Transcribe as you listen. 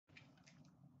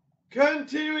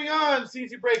Continuing on,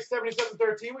 CNC break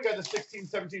 7713. We got the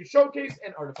 16-17 showcase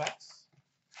and artifacts.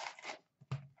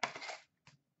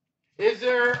 Is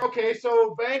there, okay,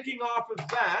 so banking off of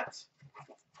that.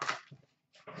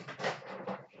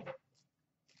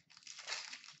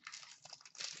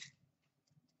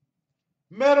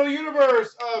 Metal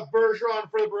Universe of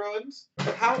Bergeron for the Bruins.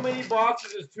 How many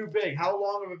boxes is too big? How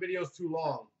long of a video is too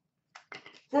long?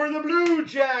 For the Blue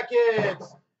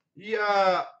Jackets,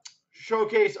 yeah,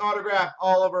 showcase autograph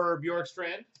Oliver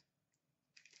Bjorkstrand.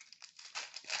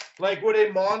 Like, would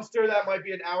a monster that might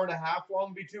be an hour and a half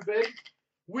long be too big?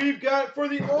 We've got for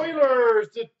the Oilers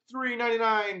the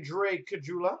 $3.99 Drake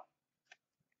Caggiula.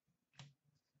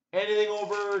 Anything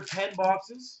over 10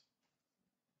 boxes?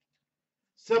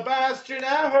 Sebastian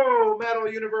Aho, Metal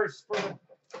Universe for the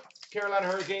Carolina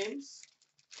Hurricanes.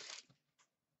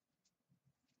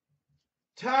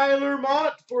 Tyler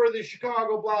Mott for the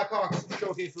Chicago Blackhawks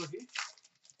Showcase Rookie.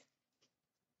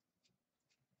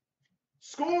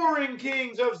 Scoring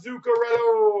Kings of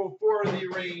Zuccarello for the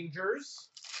Rangers.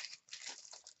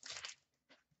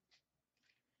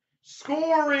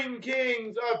 Scoring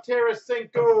Kings of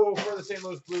Tarasenko for the St.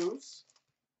 Louis Blues.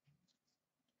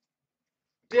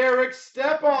 Derek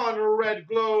Stepan, Red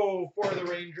Glow for the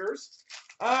Rangers.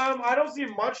 I don't see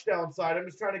much downside. I'm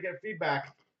just trying to get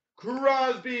feedback.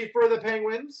 Crosby for the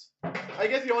Penguins. I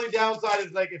guess the only downside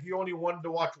is, like, if you only wanted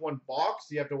to watch one box,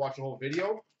 you have to watch the whole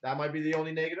video. That might be the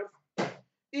only negative.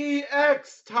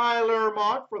 EX Tyler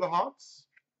Mott for the Hawks.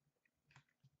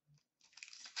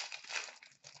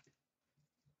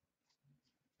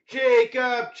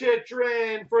 Jacob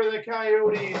Chitrin for the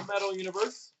Coyotes Metal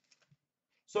Universe.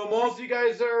 So most of you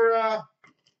guys are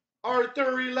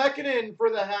Arthur Lehkonen for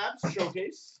the Habs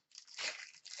Showcase.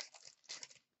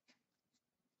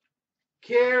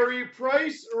 Carey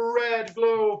Price, Red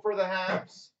Glow for the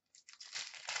Habs.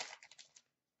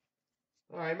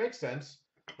 All right, makes sense.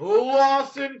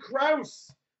 Lawson Krause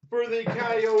for the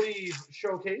Coyotes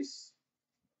Showcase.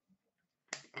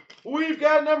 We've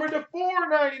got number to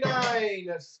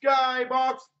 499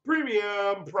 Skybox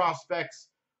Premium Prospects.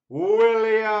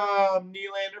 William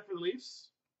Nylander for the Leafs.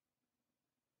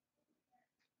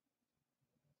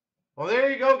 Well, there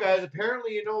you go, guys.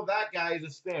 Apparently, you know that guy is a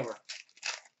spammer.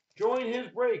 Join his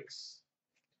breaks.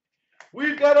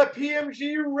 We've got a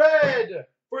PMG Red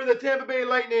for the Tampa Bay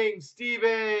Lightning,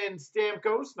 Steven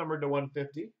Stamkos, numbered to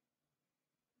 150.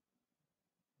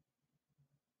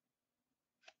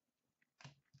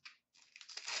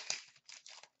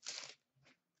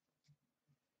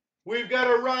 We've got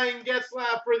a Ryan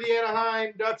Getzlaf for the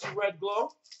Anaheim Ducks Red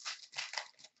Glow.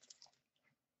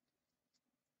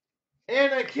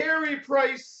 And a Carey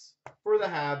Price for the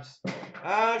Habs.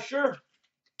 Sure.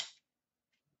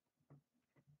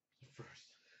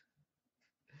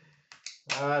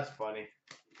 That's funny.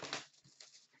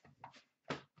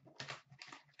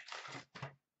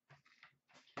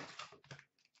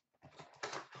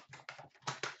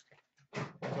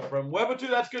 So from Web2,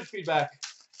 that's good feedback.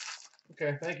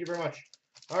 Okay, thank you very much.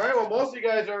 All right, well, most of you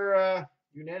guys are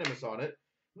unanimous on it.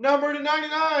 Number to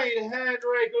 99,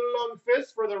 Henrik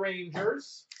Lundqvist for the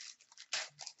Rangers.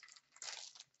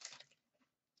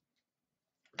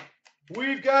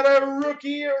 We've got a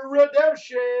rookie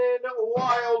redemption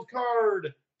wild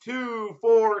card,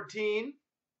 214.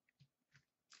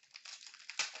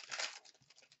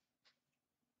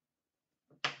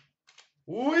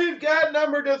 We've got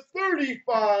number to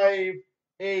 35,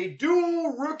 a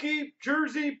dual rookie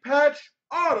jersey patch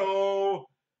auto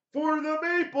for the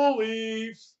Maple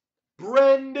Leafs,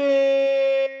 Brendan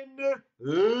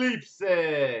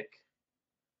Leipsic.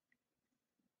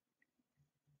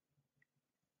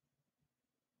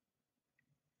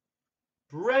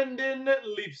 Brendan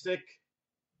Leipsic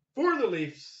for the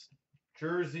Leafs,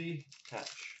 jersey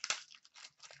patch.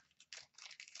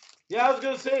 Yeah, I was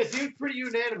going to say, it seems pretty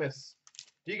unanimous.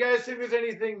 Do you guys think there's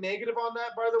anything negative on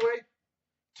that, by the way?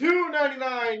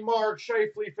 $2.99 Mark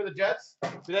Scheifele for the Jets.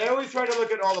 But I always try to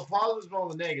look at all the positives and all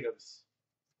the negatives.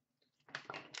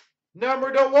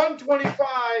 Number to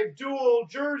 125, dual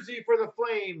jersey for the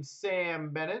Flames,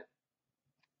 Sam Bennett.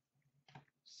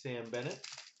 Sam Bennett.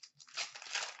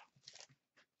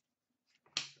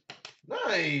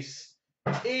 Nice.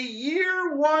 A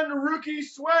year one rookie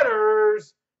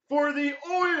sweaters for the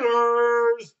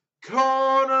Oilers,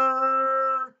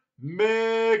 Connor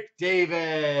McDavid.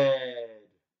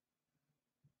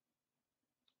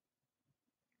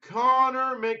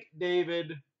 Connor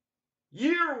McDavid,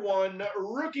 year one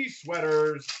rookie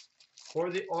sweaters for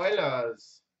the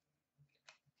Oilers.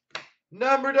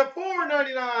 Number to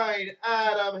 499,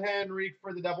 Adam Henrique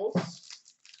for the Devils.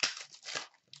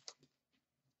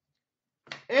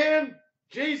 And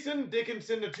Jason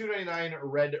Dickinson to 299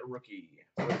 red rookie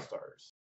for the Stars.